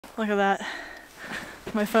Look at that.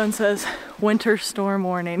 My phone says winter storm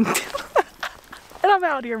warning. And I'm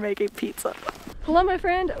out here making pizza. Hello my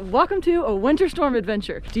friend, welcome to a winter storm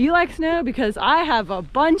adventure. Do you like snow? Because I have a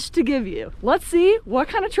bunch to give you. Let's see what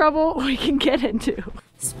kind of trouble we can get into.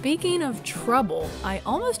 Speaking of trouble, I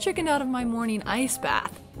almost chickened out of my morning ice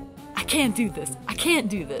bath. I can't do this, I can't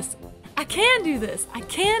do this. I can do this, I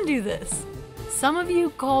can do this. Some of you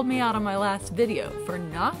called me out on my last video for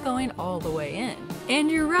not going all the way in. And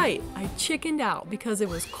you're right, I chickened out because it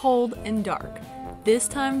was cold and dark. This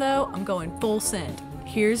time though, I'm going full send.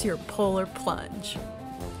 Here's your polar plunge.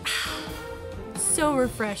 So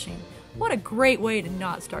refreshing. What a great way to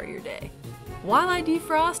not start your day. While I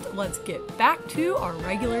defrost, let's get back to our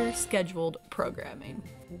regular scheduled programming.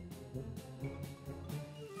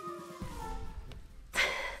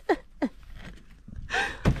 Ow!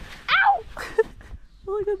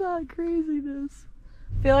 Look at that craziness.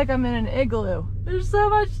 I feel like I'm in an igloo. There's so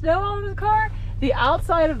much snow on this car. The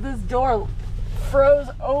outside of this door froze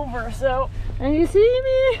over, so, and you see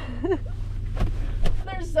me?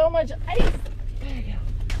 There's so much ice. There you go.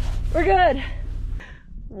 We're good.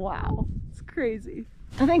 Wow, it's crazy.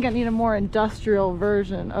 I think I need a more industrial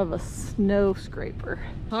version of a snow scraper.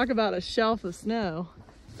 Talk about a shelf of snow.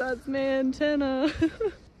 That's my antenna.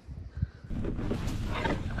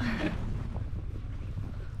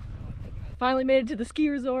 Finally made it to the ski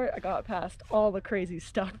resort. I got past all the crazy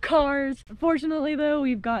stuck cars. Unfortunately though,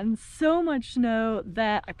 we've gotten so much snow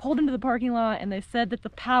that I pulled into the parking lot and they said that the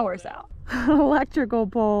power's out. Electrical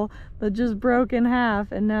pole that just broke in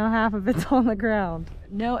half and now half of it's on the ground.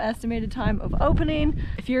 No estimated time of opening.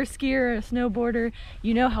 If you're a skier or a snowboarder,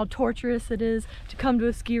 you know how torturous it is to come to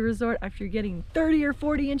a ski resort after you're getting 30 or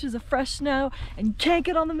 40 inches of fresh snow and you can't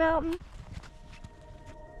get on the mountain.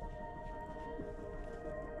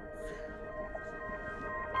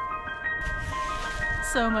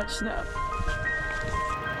 So much snow.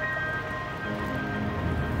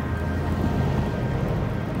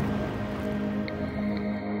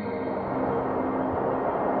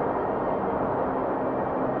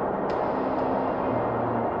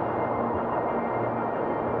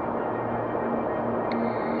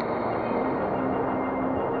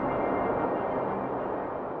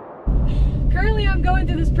 Currently I'm going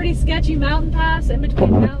through this pretty sketchy mountain pass in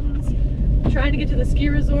between mountains, trying to get to the ski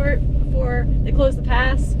resort before they close the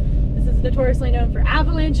pass. This is notoriously known for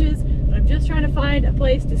avalanches, but I'm just trying to find a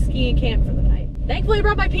place to ski and camp for the night. Thankfully I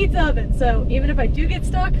brought my pizza oven, so even if I do get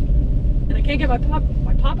stuck and I can't get my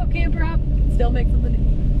pop-up camper out, I can still make something to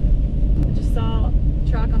eat. I just saw a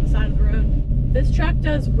truck on the side of the road. This truck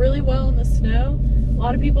does really well in the snow. A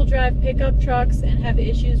lot of people drive pickup trucks and have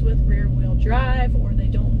issues with rear wheel drive, or they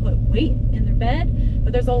don't put weight in their bed,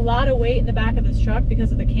 but there's a lot of weight in the back of this truck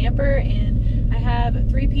because of the camper, and I have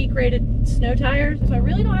 3 peak rated snow tires, so I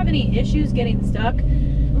really don't have any issues getting stuck.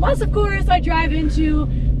 Unless, of course, I drive into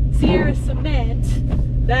Sierra cement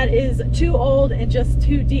that is too old and just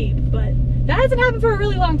too deep, but that hasn't happened for a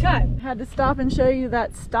really long time. I had to stop and show you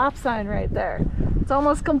that stop sign right there. It's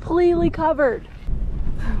almost completely covered.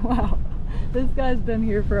 Wow, this guy's been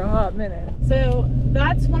here for a hot minute. So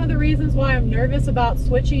that's one of the reasons why I'm nervous about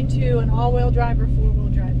switching to an all-wheel drive or four-wheel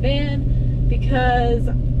drive van, because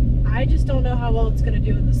I just don't know how well it's going to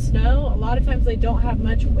do in the snow. A lot of times they don't have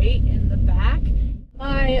much weight in the back.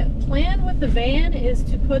 My plan with the van is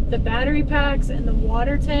to put the battery packs and the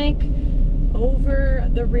water tank over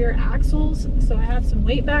the rear axles, so I have some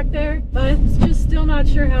weight back there, but I'm just still not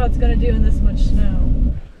sure how it's going to do in this much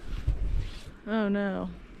snow. Oh no.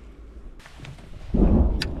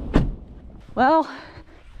 Well,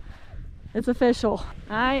 it's official.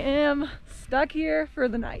 I am stuck here for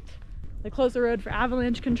the night. They closed the road for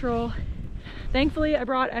avalanche control. Thankfully, I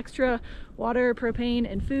brought extra water, propane,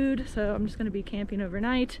 and food, so I'm just gonna be camping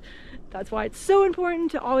overnight. That's why it's so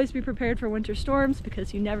important to always be prepared for winter storms,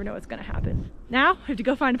 because you never know what's gonna happen. Now, I have to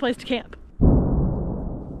go find a place to camp.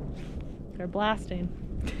 They're blasting.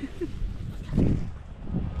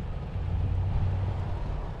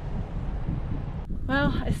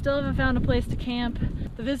 Well, I still haven't found a place to camp.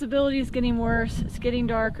 The visibility is getting worse, it's getting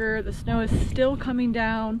darker, the snow is still coming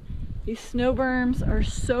down. These snow berms are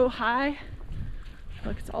so high.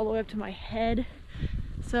 Look, it's all the way up to my head.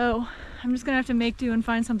 So I'm just gonna have to make do and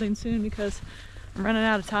find something soon because I'm running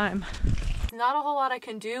out of time. Not a whole lot I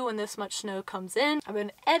can do when this much snow comes in. I've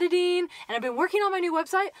been editing and I've been working on my new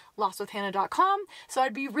website, lostwithhannah.com. So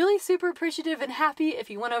I'd be really super appreciative and happy if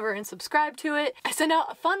you went over and subscribed to it. I send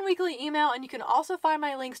out a fun weekly email, and you can also find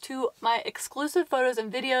my links to my exclusive photos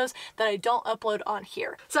and videos that I don't upload on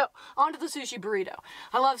here. So on to the sushi burrito.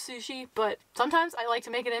 I love sushi, but sometimes I like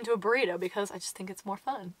to make it into a burrito because I just think it's more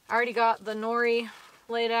fun. I already got the nori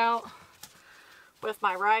laid out with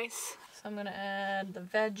my rice. So I'm gonna add the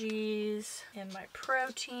veggies and my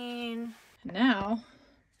protein. And now,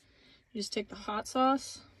 you just take the hot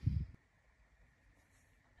sauce.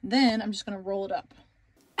 Then I'm just gonna roll it up.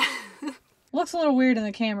 Looks a little weird in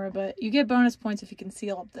the camera, but you get bonus points if you can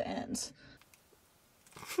seal up the ends.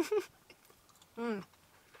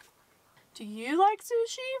 Do you like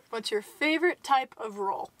sushi? What's your favorite type of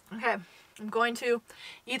roll? Okay, I'm going to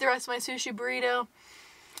eat the rest of my sushi burrito,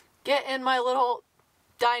 get in my little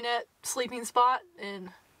dinette sleeping spot, and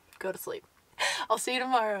go to sleep. I'll see you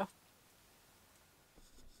tomorrow.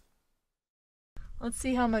 Let's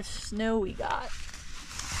see how much snow we got.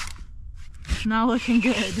 Not looking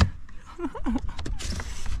good.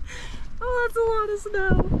 Oh, that's a lot of snow.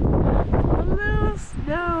 A little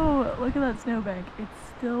snow. Look at that snowbank. It's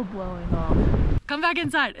still blowing off. Come back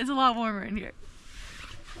inside. It's a lot warmer in here.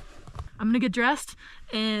 I'm gonna get dressed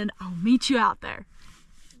and I'll meet you out there.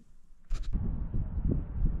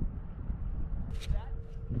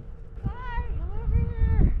 Hi, I'm over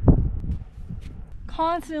here.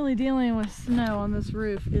 Constantly dealing with snow on this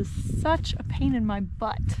roof is such a pain in my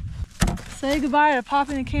butt. Say goodbye to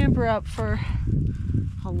popping the camper up for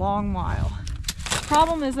a long while. The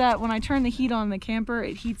problem is that when I turn the heat on the camper,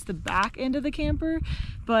 it heats the back end of the camper,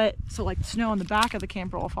 but so like the snow on the back of the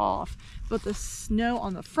camper will fall off, but the snow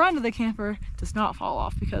on the front of the camper does not fall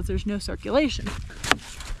off because there's no circulation.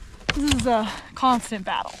 This is a constant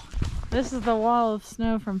battle. This is the wall of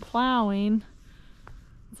snow from plowing.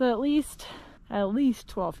 It's at least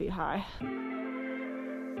 12 feet high.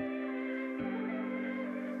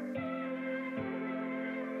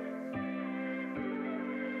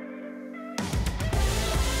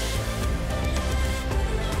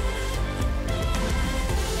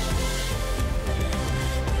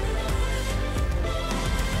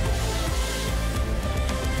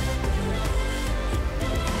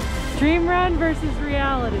 Dream run versus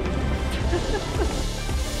reality.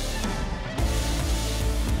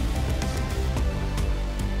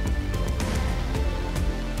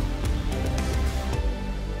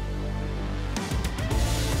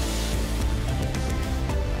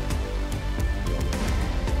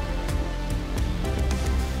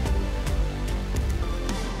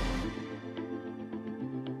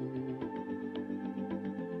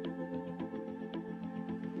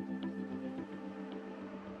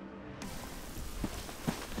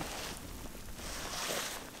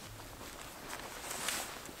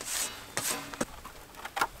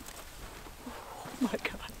 Oh my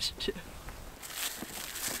gosh,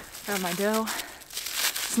 got my dough.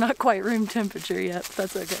 It's not quite room temperature yet,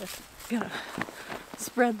 but that's okay. Gotta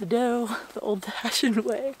spread the dough the old-fashioned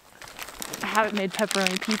way. I haven't made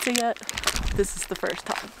pepperoni pizza yet. This is the first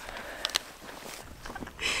time.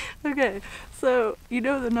 Okay, so you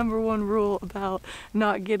know the #1 rule about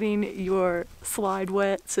not getting your slide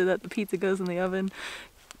wet so that the pizza goes in the oven?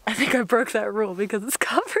 I think I broke that rule because it's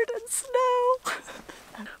covered in snow.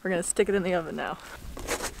 We're gonna stick it in the oven now.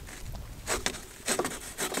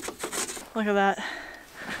 Look at that.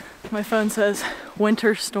 My phone says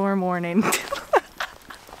winter storm warning.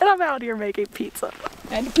 And I'm out here making pizza.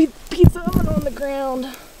 I had to put the pizza oven on the ground. I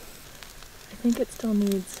think it still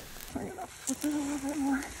needs, we're gonna flip it a little bit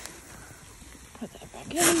more. Put that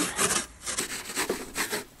back in.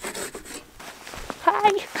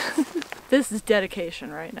 Hi! This is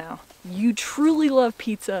dedication right now. You truly love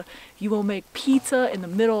pizza. You will make pizza in the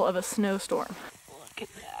middle of a snowstorm. Look at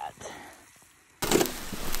that.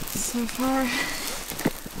 So far,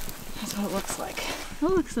 that's what it looks like. That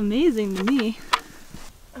looks amazing to me.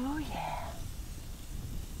 Oh yeah.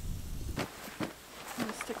 I'm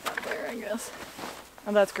gonna stick that there, I guess.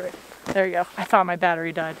 Oh, that's great. There you go. I thought my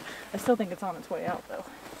battery died. I still think it's on its way out though.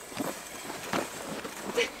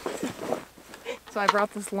 So I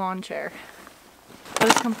brought this lawn chair, but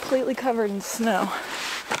it's completely covered in snow.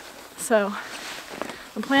 So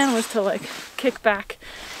the plan was to like kick back,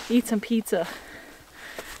 eat some pizza,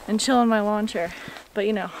 and chill in my lawn chair. But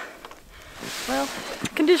you know, well,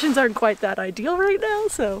 conditions aren't quite that ideal right now,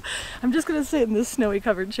 so I'm just gonna sit in this snowy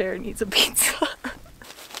covered chair and eat some pizza.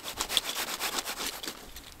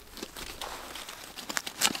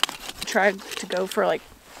 Tried to go for like,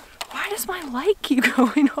 why does my light keep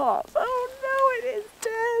going off? Oh no, it is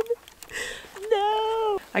dead.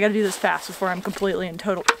 No. I gotta do this fast before I'm completely and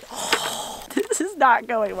total. Oh, this is not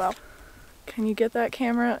going well. Can you get that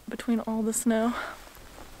camera between all the snow?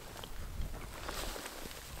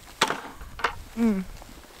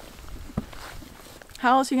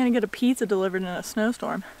 How else are you gonna get a pizza delivered in a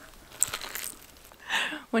snowstorm?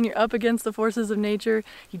 When you're up against the forces of nature,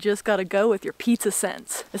 you just gotta go with your pizza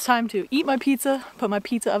sense. It's time to eat my pizza, put my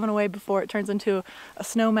pizza oven away before it turns into a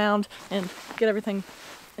snow mound, and get everything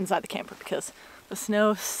inside the camper because the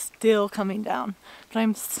snow's still coming down. But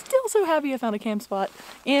I'm still so happy I found a camp spot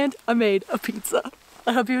and I made a pizza.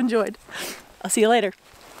 I hope you enjoyed. I'll see you later.